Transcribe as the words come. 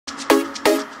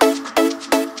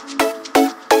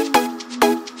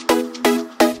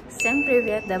Всем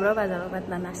привет! Добро пожаловать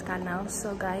на наш канал.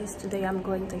 So guys, today I'm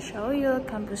going to show you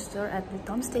campus tour at the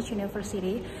Tomsk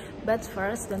University. But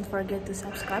first, don't forget to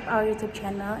subscribe our YouTube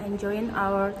channel and join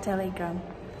our Telegram.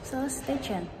 So stay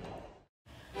tuned.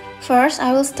 First,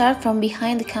 I will start from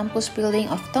behind the campus building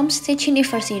of Tomsk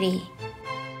University.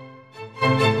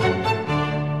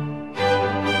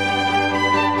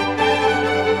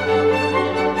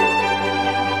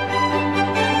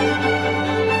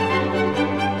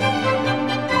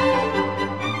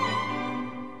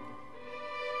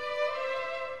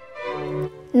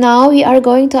 Now we are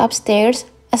going to upstairs.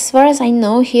 As far as I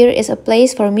know, here is a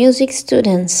place for music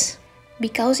students,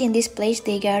 because in this place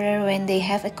they gather when they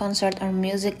have a concert or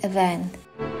music event.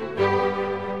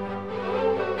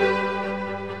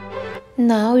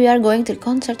 Now we are going to the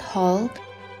concert hall.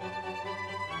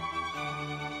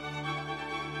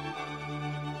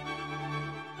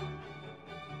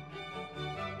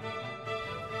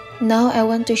 Now I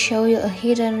want to show you a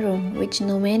hidden room, which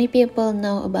not many people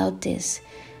know about this.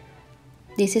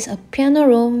 This is a piano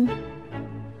room.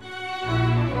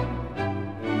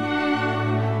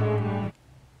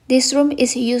 This room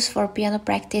is used for piano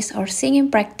practice or singing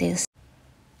practice,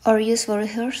 or used for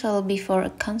rehearsal before a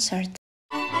concert.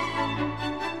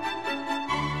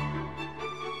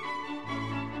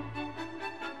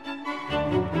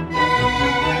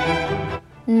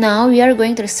 Now we are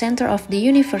going to the center of the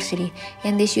university,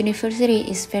 and this university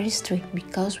is very strict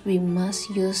because we must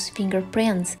use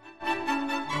fingerprints.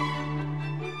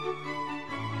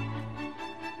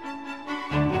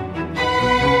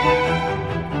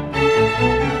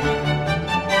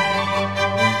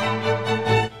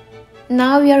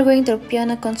 Now we are going to the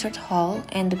piano concert hall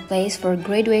and the place for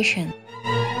graduation.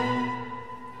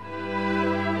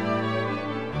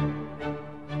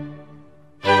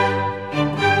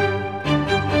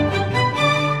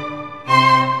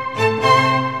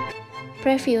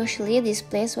 Previously, this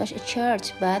place was a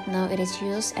church, but now it is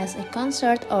used as a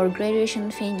concert or graduation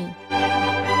venue.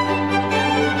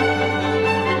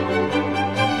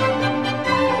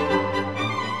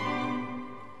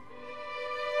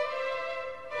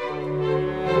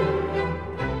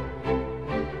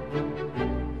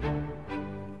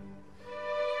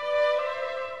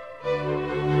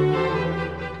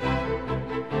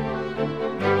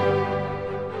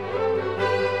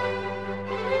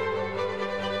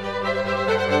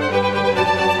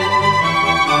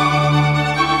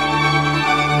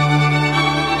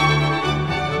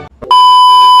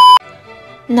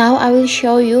 Now I will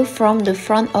show you from the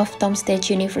front of Tomsk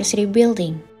University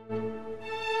building.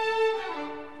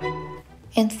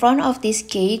 In front of this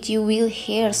gate, you will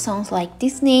hear songs like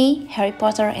Disney, Harry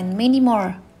Potter, and many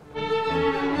more.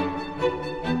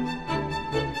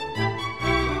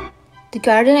 The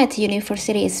garden at the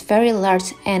university is very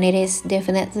large and it is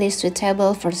definitely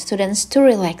suitable for students to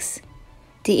relax.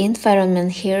 The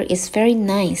environment here is very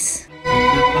nice.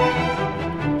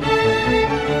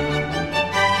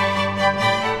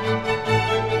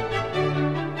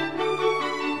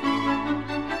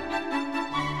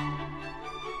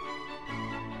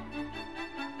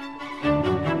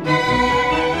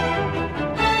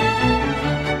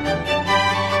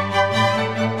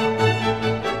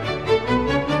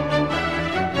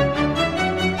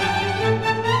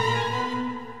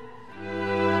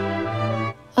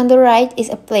 On the right is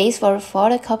a place for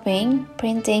photocopying,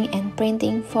 printing, and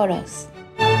printing photos.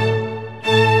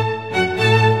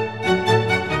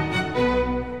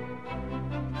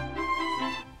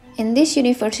 In this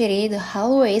university, the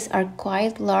hallways are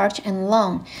quite large and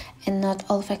long, and not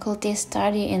all faculty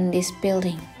study in this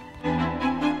building.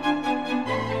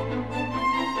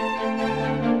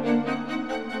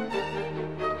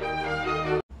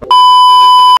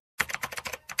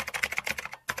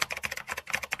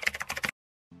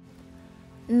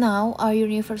 Now our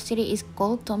university is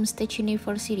called Tomsk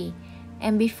University,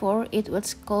 and before it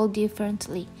was called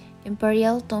differently,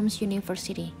 Imperial Tomsk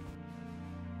University.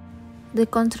 The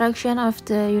construction of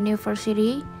the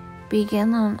university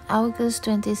began on August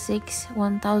 26,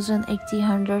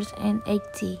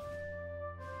 1880.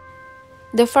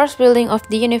 The first building of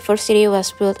the university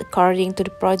was built according to the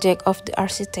project of the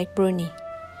architect Bruni.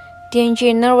 The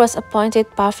engineer was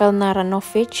appointed Pavel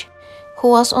Naranovich, who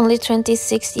was only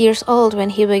 26 years old when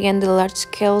he began the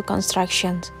large-scale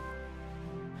construction.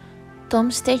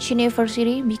 Tomsk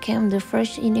University became the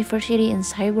first university in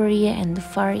Siberia and the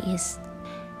Far East.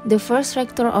 The first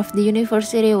rector of the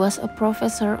university was a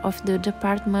professor of the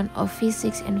Department of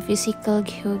Physics and Physical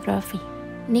Geography,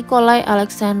 Nikolai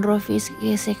Alexandrovich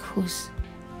Gesekhus.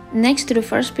 Next to the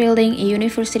first building, a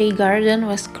university garden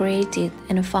was created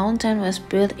and a fountain was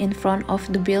built in front of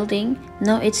the building.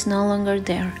 Now it's no longer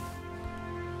there.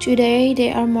 Today,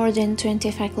 there are more than 20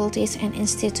 faculties and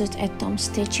institutes at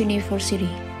Tomsk State University,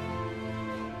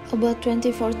 about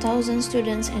 24,000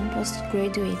 students and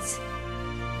postgraduates,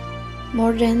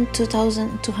 more than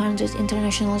 2,200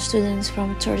 international students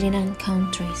from 39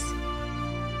 countries.